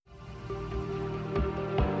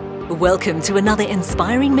Welcome to another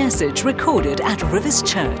inspiring message recorded at Rivers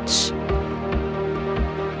Church.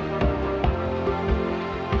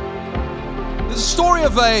 There's a story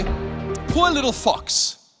of a poor little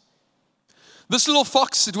fox. This little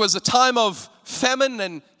fox, it was a time of famine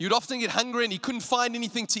and you'd often get hungry and he couldn't find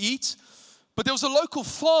anything to eat. But there was a local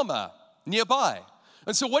farmer nearby.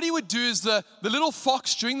 And so what he would do is the little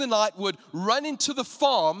fox during the night would run into the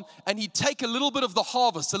farm and he'd take a little bit of the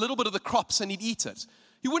harvest, a little bit of the crops, and he'd eat it.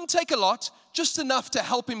 He wouldn't take a lot, just enough to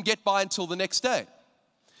help him get by until the next day.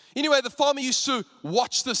 Anyway, the farmer used to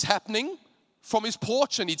watch this happening from his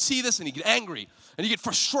porch, and he'd see this and he'd get angry and he'd get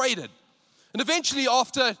frustrated. And eventually,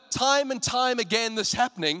 after time and time again this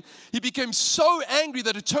happening, he became so angry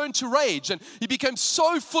that it turned to rage. And he became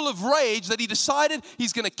so full of rage that he decided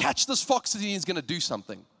he's going to catch this fox and he's going to do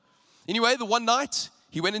something. Anyway, the one night,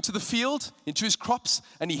 he went into the field, into his crops,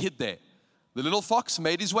 and he hid there. The little fox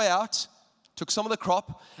made his way out, took some of the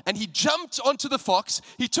crop, and he jumped onto the fox.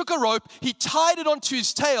 He took a rope, he tied it onto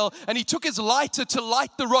his tail, and he took his lighter to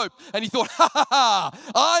light the rope. And he thought,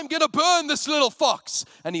 I'm going to burn this little fox.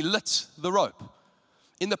 And he lit the rope.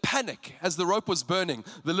 In the panic, as the rope was burning,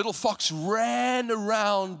 the little fox ran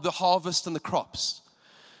around the harvest and the crops.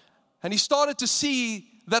 And he started to see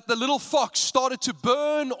that the little fox started to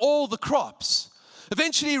burn all the crops.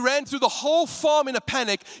 Eventually, he ran through the whole farm in a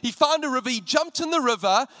panic. He found a river, he jumped in the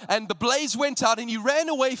river, and the blaze went out, and he ran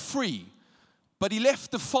away free. But he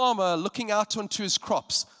left the farmer looking out onto his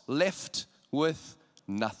crops, left with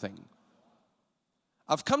nothing.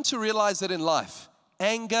 I've come to realize that in life,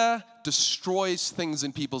 anger destroys things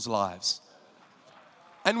in people's lives.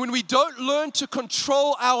 And when we don't learn to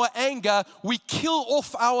control our anger, we kill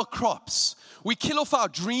off our crops. We kill off our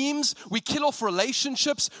dreams, we kill off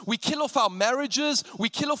relationships, we kill off our marriages, we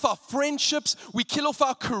kill off our friendships, we kill off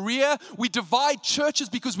our career, we divide churches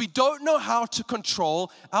because we don't know how to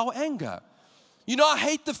control our anger. You know, I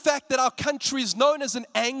hate the fact that our country is known as an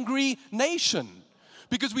angry nation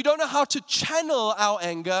because we don't know how to channel our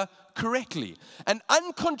anger correctly. And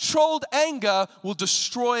uncontrolled anger will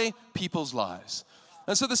destroy people's lives.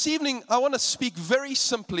 And so this evening, I want to speak very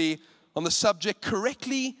simply on the subject,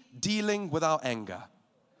 correctly dealing with our anger.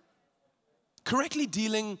 Correctly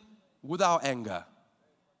dealing with our anger.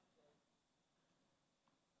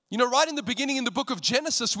 You know, right in the beginning in the book of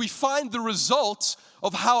Genesis, we find the result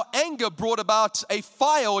of how anger brought about a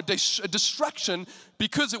fire or a destruction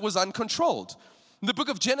because it was uncontrolled. In the book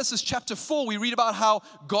of Genesis chapter 4, we read about how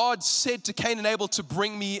God said to Cain and Abel to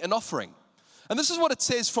bring me an offering. And this is what it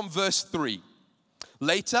says from verse 3.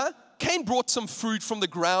 Later, Cain brought some fruit from the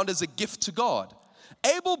ground as a gift to God.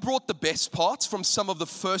 Abel brought the best parts from some of the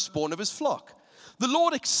firstborn of his flock. The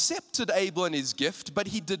Lord accepted Abel and his gift, but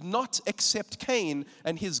he did not accept Cain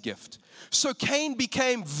and his gift. So Cain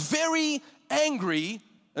became very angry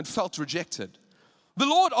and felt rejected. The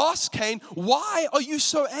Lord asked Cain, "Why are you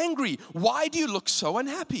so angry? Why do you look so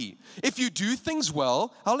unhappy? If you do things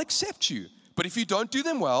well, I'll accept you. But if you don't do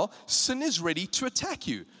them well, sin is ready to attack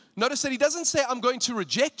you." Notice that he doesn't say, I'm going to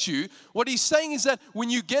reject you. What he's saying is that when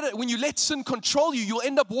you let sin control you, you'll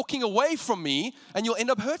end up walking away from me and you'll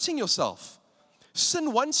end up hurting yourself.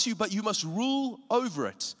 Sin wants you, but you must rule over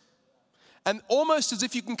it. And almost as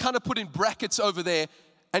if you can kind of put in brackets over there,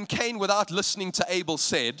 and Cain, without listening to Abel,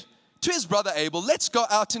 said to his brother Abel, let's go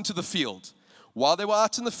out into the field. While they were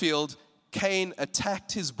out in the field, Cain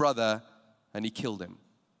attacked his brother and he killed him.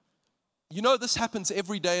 You know, this happens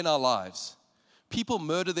every day in our lives. People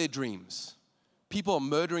murder their dreams. People are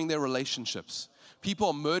murdering their relationships. People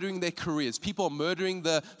are murdering their careers. People are murdering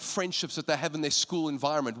the friendships that they have in their school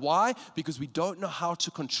environment. Why? Because we don't know how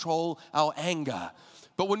to control our anger.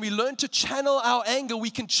 But when we learn to channel our anger, we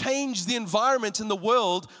can change the environment in the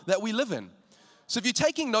world that we live in. So if you're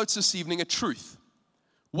taking notes this evening, a truth.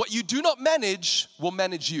 What you do not manage will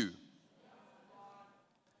manage you.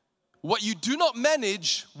 What you do not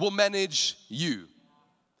manage will manage you.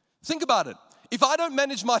 Think about it. If I don't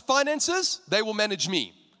manage my finances, they will manage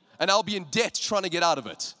me. And I'll be in debt trying to get out of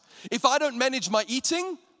it. If I don't manage my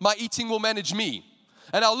eating will manage me.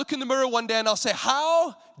 And I'll look in the mirror one day and I'll say,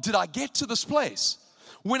 how did I get to this place?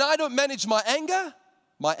 When I don't manage my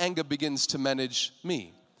anger begins to manage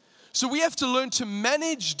me. So we have to learn to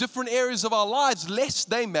manage different areas of our lives lest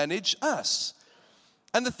they manage us.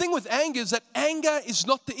 And the thing with anger is that anger is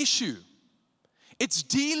not the issue. It's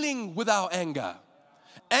dealing with our anger.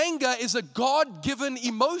 Anger is a God-given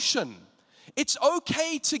emotion. It's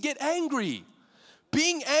okay to get angry.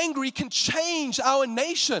 being angry can change our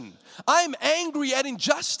nation. I'm angry at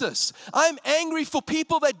injustice. I'm angry for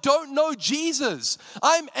people that don't know Jesus.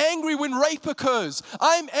 I'm angry when rape occurs.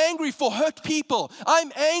 I'm angry for hurt people.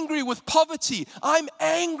 I'm angry with poverty. I'm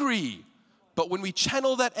angry. But when we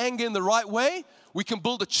channel that anger in the right way, we can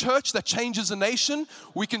build a church that changes a nation.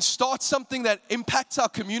 We can start something that impacts our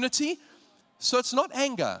community. So it's not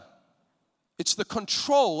anger. It's the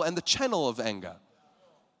control and the channel of anger.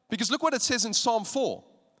 Because look what it says in Psalm 4.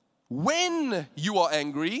 When you are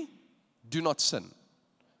angry, do not sin.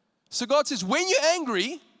 So God says, when you're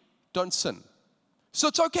angry, don't sin. So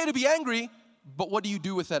it's okay to be angry, but what do you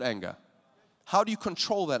do with that anger? How do you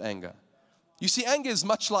control that anger? You see, anger is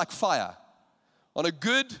much like fire. On a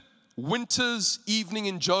good winter's evening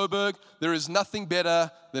in Joburg, there is nothing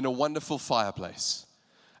better than a wonderful fireplace.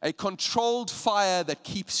 A controlled fire that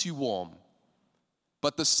keeps you warm.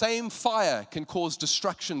 But the same fire can cause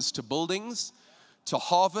destructions to buildings, to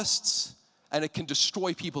harvests, and it can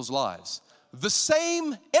destroy people's lives. The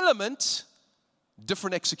same element,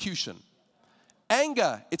 different execution.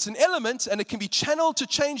 Anger, it's an element and it can be channeled to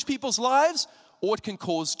change people's lives, or it can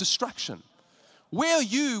cause destruction. Where are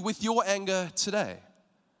you with your anger today?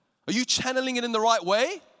 Are you channeling it in the right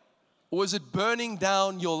way? Or is it burning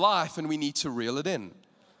down your life and we need to reel it in?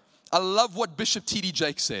 I love what Bishop T.D.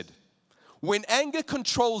 Jakes said. When anger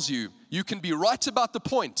controls you, you can be right about the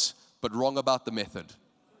point, but wrong about the method.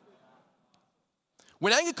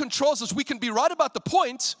 When anger controls us, we can be right about the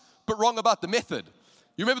point, but wrong about the method.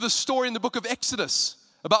 You remember the story in the book of Exodus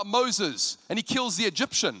about Moses, and he kills the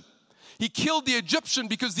Egyptian. He killed the Egyptian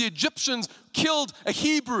because the Egyptians killed a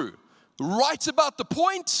Hebrew. Right about the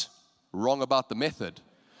point, wrong about the method.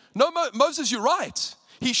 No, Moses, you're right.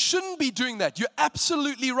 He shouldn't be doing that. You're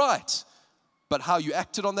absolutely right. But how you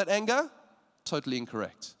acted on that anger, totally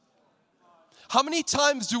incorrect. How many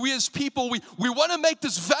times do we as people, we want to make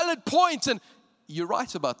this valid point, and you're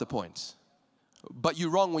right about the point, but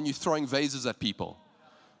you're wrong when you're throwing vases at people.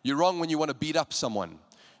 You're wrong when you want to beat up someone.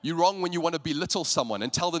 You're wrong when you want to belittle someone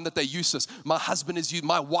and tell them that they're useless. My husband is useless.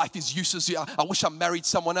 My wife is useless. I wish I married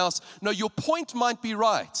someone else. No, your point might be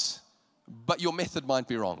right, but your method might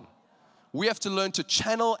be wrong. We have to learn to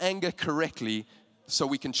channel anger correctly so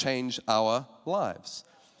we can change our lives.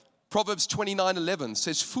 Proverbs 29:11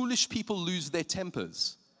 says, foolish people lose their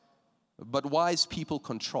tempers, but wise people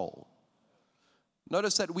control.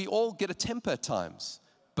 Notice that we all get a temper at times,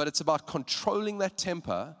 but it's about controlling that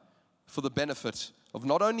temper for the benefit of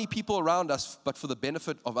not only people around us, but for the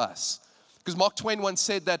benefit of us. Because Mark Twain once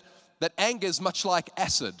said that anger is much like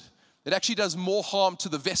acid. It actually does more harm to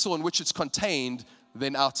the vessel in which it's contained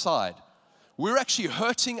than outside. We're actually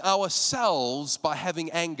hurting ourselves by having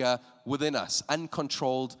anger within us,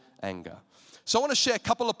 uncontrolled anger. So I want to share a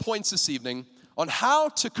couple of points this evening on how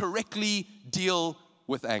to correctly deal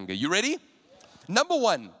with anger. You ready? Number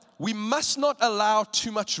one, we must not allow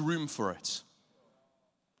too much room for it.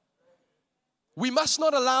 We must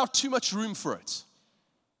not allow too much room for it.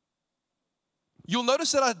 You'll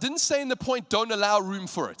notice that I didn't say in the point, don't allow room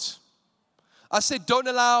for it. I said, don't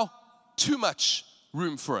allow too much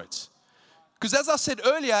room for it. Because as I said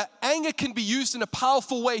earlier, anger can be used in a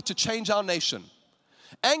powerful way to change our nation.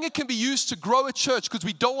 Anger can be used to grow a church because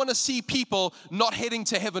we don't want to see people not heading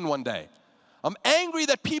to heaven one day. I'm angry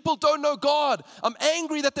that people don't know God. I'm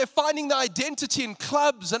angry that they're finding their identity in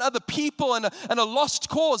clubs and other people and a lost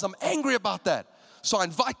cause. I'm angry about that. So I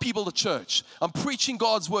invite people to church. I'm preaching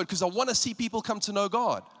God's word because I want to see people come to know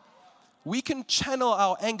God. We can channel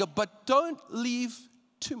our anger, but don't leave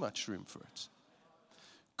too much room for it.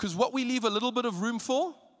 Because what we leave a little bit of room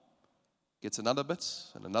for gets another bit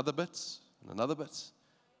and another bit and another bit.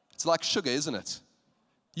 It's like sugar, isn't it?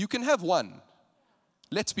 You can have one.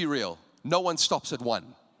 Let's be real. No one stops at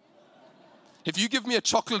one. If you give me a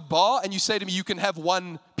chocolate bar and you say to me, you can have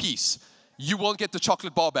one piece, you won't get the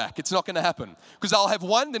chocolate bar back. It's not going to happen. Because I'll have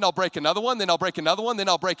one, then I'll break another one, then I'll break another one, then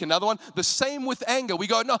I'll break another one. The same with anger. We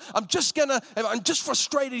go, no, I'm just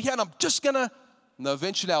frustrated here and I'm just going to. No,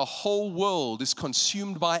 eventually our whole world is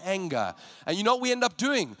consumed by anger. And you know what we end up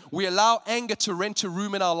doing? We allow anger to rent a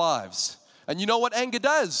room in our lives. And you know what anger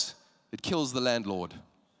does? It kills the landlord.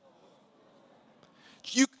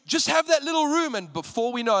 You just have that little room, and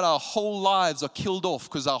before we know it, our whole lives are killed off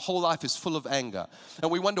because our whole life is full of anger.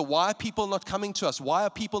 And we wonder, why are people not coming to us? Why are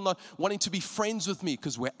people not wanting to be friends with me?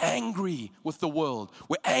 Because we're angry with the world.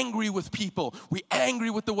 We're angry with people. We're angry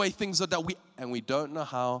with the way things are done. And we don't know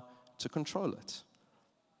how to control it.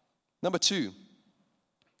 Number two,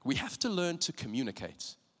 we have to learn to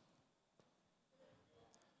communicate.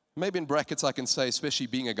 Maybe in brackets I can say, especially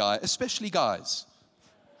being a guy, especially guys.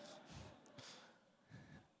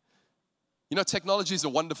 You know, technology is a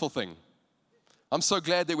wonderful thing. I'm so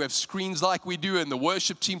glad that we have screens like we do and the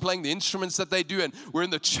worship team playing the instruments that they do and we're in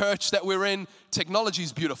the church that we're in. Technology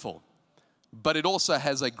is beautiful, but it also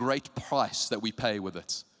has a great price that we pay with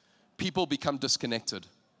it. People become disconnected.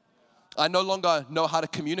 I no longer know how to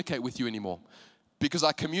communicate with you anymore because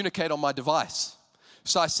I communicate on my device.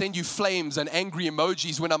 So I send you flames and angry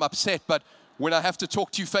emojis when I'm upset, but when I have to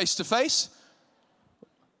talk to you face to face,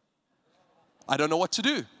 I don't know what to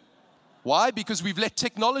do. Why? Because we've let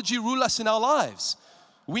technology rule us in our lives.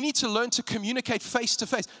 We need to learn to communicate face to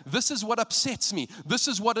face. This is what upsets me. This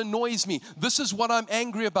is what annoys me. This is what I'm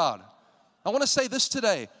angry about. I want to say this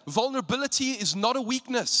today. Vulnerability is not a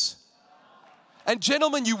weakness. And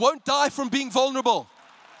gentlemen, you won't die from being vulnerable.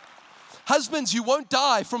 Husbands, you won't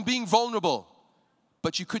die from being vulnerable.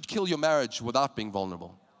 But you could kill your marriage without being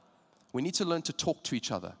vulnerable. We need to learn to talk to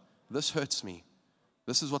each other. This hurts me.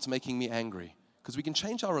 This is what's making me angry. Because we can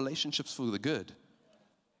change our relationships for the good.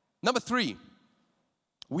 Number 3,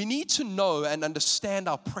 we need to know and understand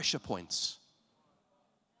our pressure points.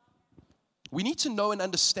 We need to know and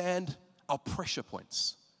understand our pressure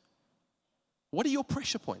points. What are your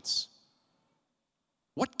pressure points?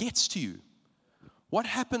 What gets to you? What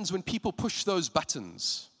happens when people push those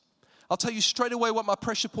buttons? I'll tell you straight away what my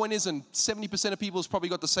pressure point is, and 70% of people has probably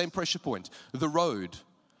got the same pressure point. The road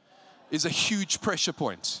is a huge pressure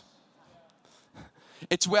point.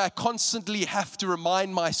 It's where I constantly have to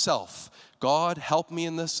remind myself, God, help me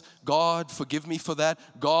in this. God, forgive me for that.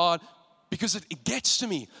 God, because it gets to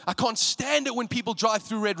me. I can't stand it when people drive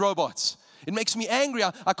through red robots. It makes me angry.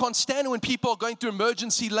 I can't stand it when people are going through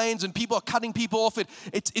emergency lanes and people are cutting people off.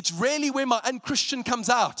 It's rarely where my unchristian comes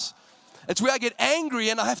out. It's where I get angry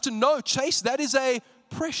and I have to know, Chase, that is a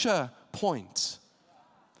pressure point.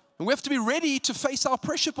 And we have to be ready to face our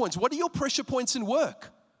pressure points. What are your pressure points in work?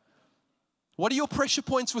 What are your pressure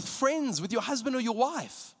points with friends, with your husband or your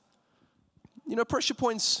wife? You know, pressure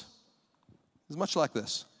points is much like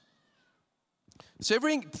this. So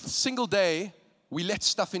every single day, we let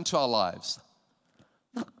stuff into our lives.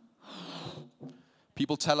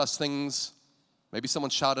 People tell us things. Maybe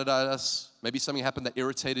someone shouted at us. Maybe something happened that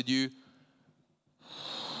irritated you.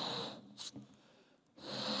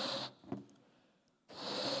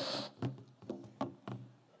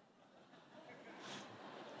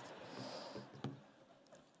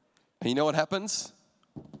 And you know what happens?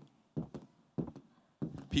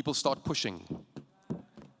 People start pushing.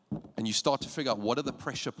 And you start to figure out, what are the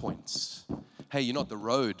pressure points? Hey, you know what? The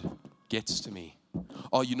road gets to me.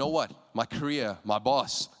 Oh, you know what? My career, my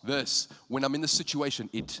boss, this. When I'm in this situation,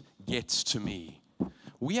 it gets to me.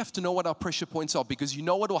 We have to know what our pressure points are, because you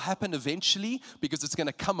know what will happen eventually? Because it's going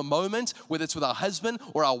to come a moment, whether it's with our husband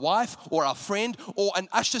or our wife or our friend, or an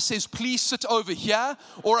usher says, please sit over here,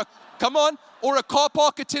 or a car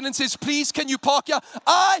park attendant says, please, can you park here?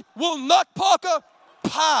 I will not park a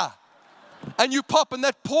pa. And you pop, and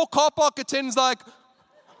that poor car park attendant's like,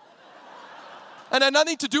 and had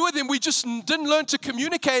nothing to do with him. We just didn't learn to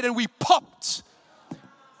communicate, and we popped.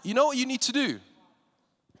 You know what you need to do?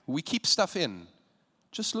 We keep stuff in.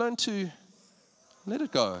 Just learn to let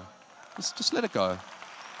it go. Just let it go.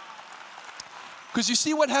 Because you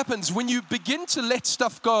see what happens when you begin to let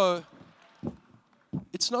stuff go,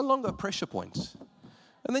 it's no longer a pressure point.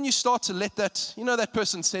 And then you start to let that, you know, that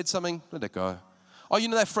person said something, let it go. Oh, you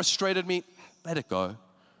know, that frustrated me, let it go.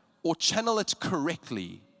 Or channel it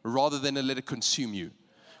correctly rather than let it consume you.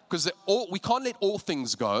 Because we can't let all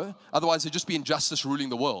things go, otherwise there'd just be injustice ruling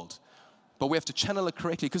the world. But we have to channel it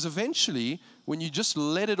correctly, because eventually, when you just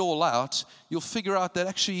let it all out, you'll figure out that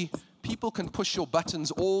actually people can push your buttons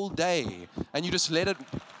all day, and you just let it.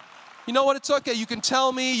 You know what? It's okay. You can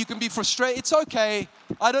tell me. You can be frustrated. It's okay.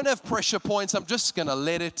 I don't have pressure points. I'm just going to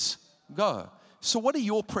let it go. So what are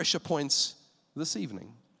your pressure points this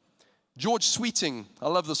evening? George Sweeting, I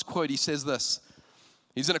love this quote. He says this.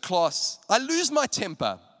 He's in a class. I lose my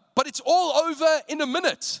temper, but it's all over in a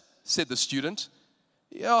minute, said the student.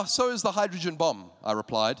 Yeah, so is the hydrogen bomb, I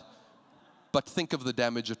replied. But think of the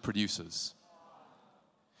damage it produces.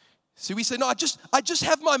 See, we say, no, I just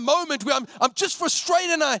have my moment where I'm just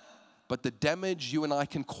frustrated, but the damage you and I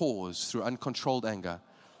can cause through uncontrolled anger.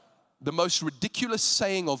 The most ridiculous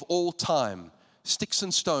saying of all time, sticks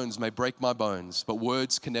and stones may break my bones, but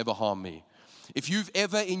words can never harm me. If you've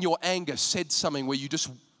ever in your anger said something where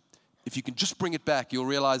if you can just bring it back, you'll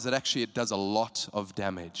realize that actually it does a lot of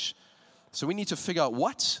damage. So we need to figure out,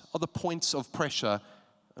 what are the points of pressure,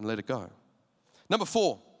 and let it go. Number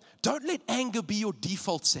 4, don't let anger be your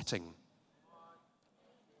default setting.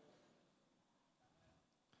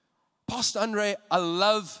 Pastor Andre, I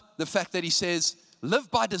love the fact that he says, live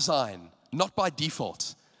by design, not by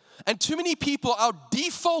default. And too many people, our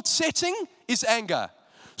default setting is anger.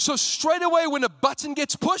 So straight away when a button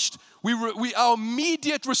gets pushed, our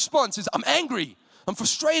immediate response is, I'm angry, I'm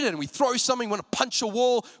frustrated, and we throw something, we want to punch a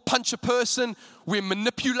wall, punch a person, we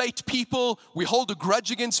manipulate people, we hold a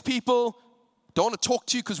grudge against people, don't want to talk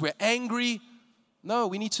to you because we're angry. No,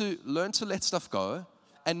 we need to learn to let stuff go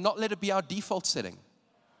and not let it be our default setting.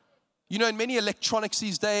 You know, in many electronics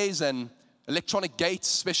these days and electronic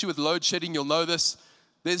gates, especially with load shedding, you'll know this,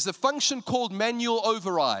 there's a function called manual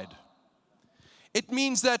override. It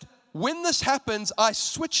means that when this happens, I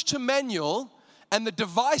switch to manual and the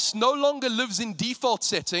device no longer lives in default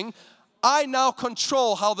setting. I now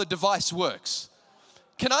control how the device works.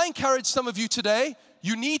 Can I encourage some of you today?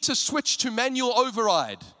 You need to switch to manual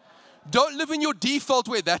override. Don't live in your default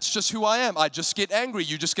way. That's just who I am. I just get angry.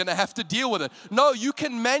 You're just going to have to deal with it. No, you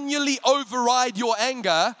can manually override your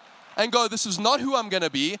anger and go, this is not who I'm going to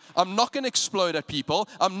be. I'm not going to explode at people.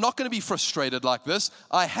 I'm not going to be frustrated like this.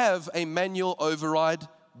 I have a manual override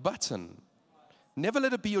button. Never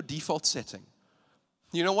let it be your default setting.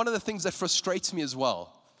 You know, one of the things that frustrates me as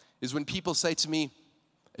well is when people say to me,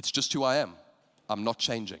 it's just who I am. I'm not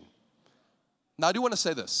changing. Now, I do want to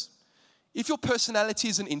say this. If your personality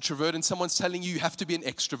is an introvert and someone's telling you you have to be an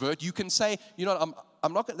extrovert, you can say, you know,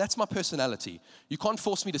 I'm not. That's my personality. You can't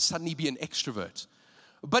force me to suddenly be an extrovert.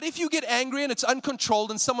 But if you get angry and it's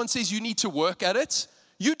uncontrolled and someone says you need to work at it,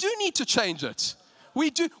 you do need to change it.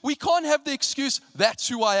 We do. We can't have the excuse, that's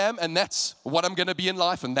who I am and that's what I'm going to be in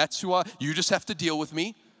life and that's you just have to deal with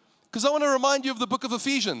me. Because I want to remind you of the book of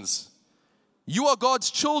Ephesians. You are God's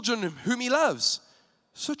children whom He loves.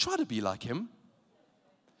 So try to be like Him.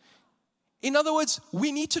 In other words,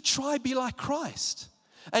 we need to try be like Christ.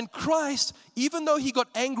 And Christ, even though He got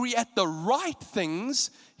angry at the right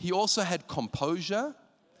things, He also had composure.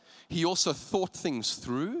 He also thought things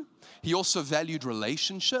through. He also valued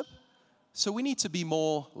relationship. So we need to be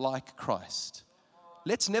more like Christ.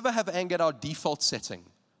 Let's never have anger at our default setting,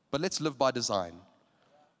 but let's live by design.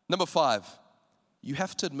 Number 5, you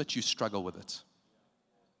have to admit you struggle with it.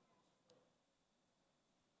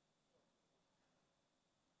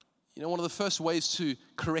 You know, one of the first ways to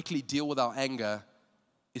correctly deal with our anger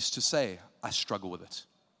is to say, I struggle with it.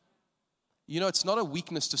 You know, it's not a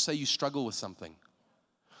weakness to say you struggle with something.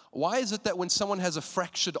 Why is it that when someone has a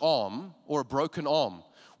fractured arm or a broken arm,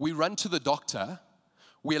 we run to the doctor,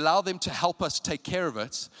 we allow them to help us take care of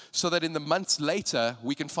it so that in the months later,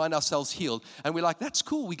 we can find ourselves healed. And we're like, that's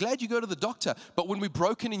cool, we're glad you go to the doctor. But when we're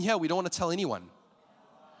broken in here, we don't want to tell anyone.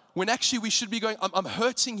 When actually we should be going, I'm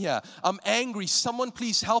hurting here, I'm angry, someone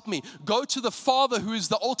please help me. Go to the Father who is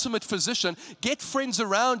the ultimate physician, get friends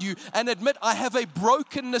around you and admit, I have a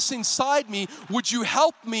brokenness inside me, would you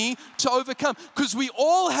help me to overcome? Because we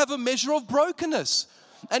all have a measure of brokenness.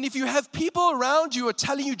 And if you have people around you who are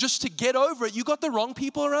telling you just to get over it, you got the wrong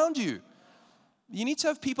people around you. You need to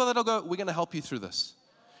have people that'll go, we're going to help you through this.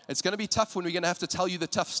 It's going to be tough when we're going to have to tell you the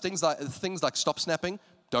tough things like stop snapping,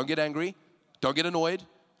 don't get angry, don't get annoyed.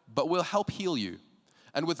 But we'll help heal you.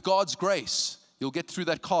 And with God's grace, you'll get through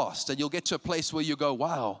that cast and you'll get to a place where you go,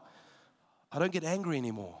 wow, I don't get angry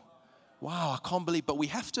anymore. Wow, I can't believe, but we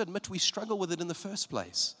have to admit we struggle with it in the first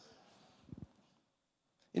place.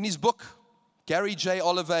 In his book, Gary J.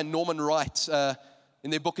 Oliver and Norman Wright, in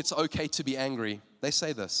their book, It's Okay to Be Angry, they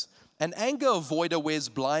say this, an anger avoider wears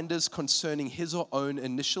blinders concerning his or own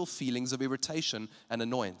initial feelings of irritation and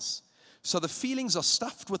annoyance. So the feelings are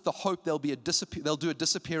stuffed with the hope they'll do a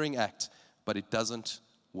disappearing act, but it doesn't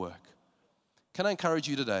work. Can I encourage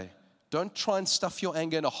you today? Don't try and stuff your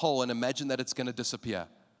anger in a hole and imagine that it's going to disappear.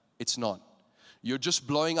 It's not. You're just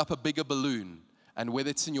blowing up a bigger balloon. And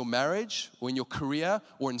whether it's in your marriage or in your career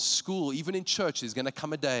or in school, even in church, there's going to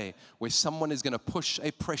come a day where someone is going to push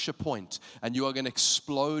a pressure point and you are going to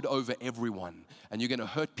explode over everyone. And you're going to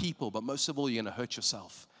hurt people, but most of all, you're going to hurt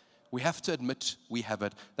yourself. We have to admit we have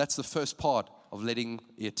it. That's the first part of letting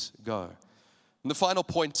it go. And the final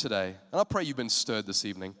point today, and I pray you've been stirred this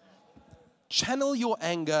evening, channel your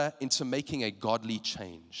anger into making a godly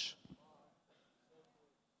change.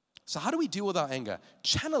 So how do we deal with our anger?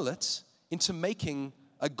 Channel it into making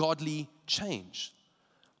a godly change.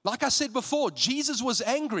 Like I said before, Jesus was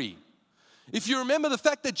angry. If you remember the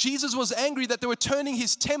fact that Jesus was angry that they were turning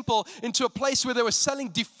his temple into a place where they were selling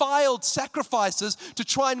defiled sacrifices to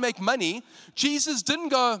try and make money, Jesus didn't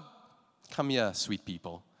go, come here, sweet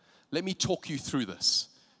people. Let me talk you through this.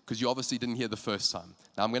 Because you obviously didn't hear the first time.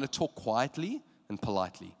 Now I'm going to talk quietly and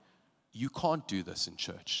politely. You can't do this in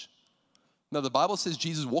church. No, the Bible says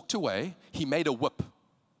Jesus walked away. He made a whip.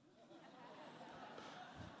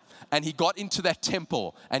 And he got into that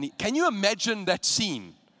temple. And can you imagine that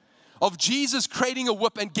scene? of Jesus creating a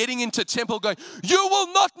whip and getting into temple going, you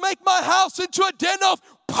will not make my house into a den of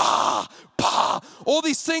pa, pa, all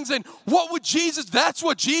these things. And what would Jesus, that's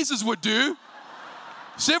what Jesus would do.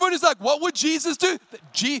 So everyone is like, what would Jesus do?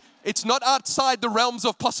 It's not outside the realms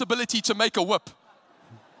of possibility to make a whip.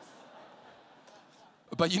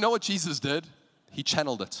 But you know what Jesus did? He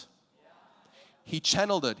channeled it. He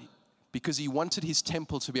channeled it because he wanted his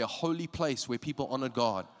temple to be a holy place where people honored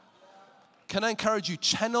God. Can I encourage you,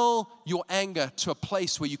 channel your anger to a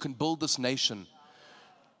place where you can build this nation.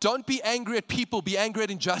 Don't be angry at people, be angry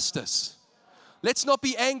at injustice. Let's not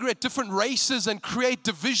be angry at different races and create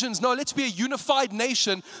divisions. No, let's be a unified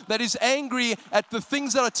nation that is angry at the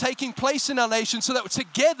things that are taking place in our nation so that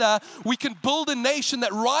together we can build a nation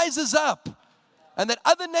that rises up and that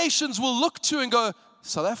other nations will look to and go,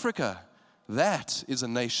 South Africa, that is a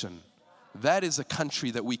nation. That is a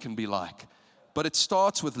country that we can be like. But it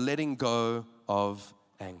starts with letting go of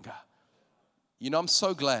anger. You know, I'm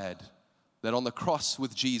so glad that on the cross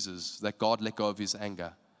with Jesus, that God let go of his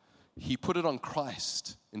anger. He put it on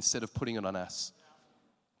Christ instead of putting it on us.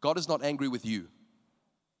 God is not angry with you.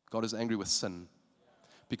 God is angry with sin.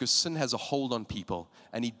 Because sin has a hold on people,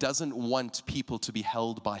 and he doesn't want people to be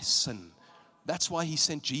held by sin. That's why he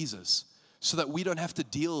sent Jesus, so that we don't have to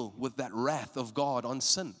deal with that wrath of God on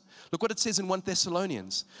sin. Look what it says in 1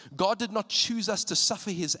 Thessalonians. God did not choose us to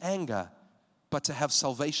suffer his anger, but to have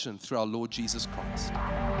salvation through our Lord Jesus Christ.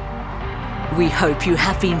 We hope you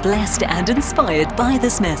have been blessed and inspired by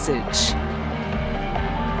this message.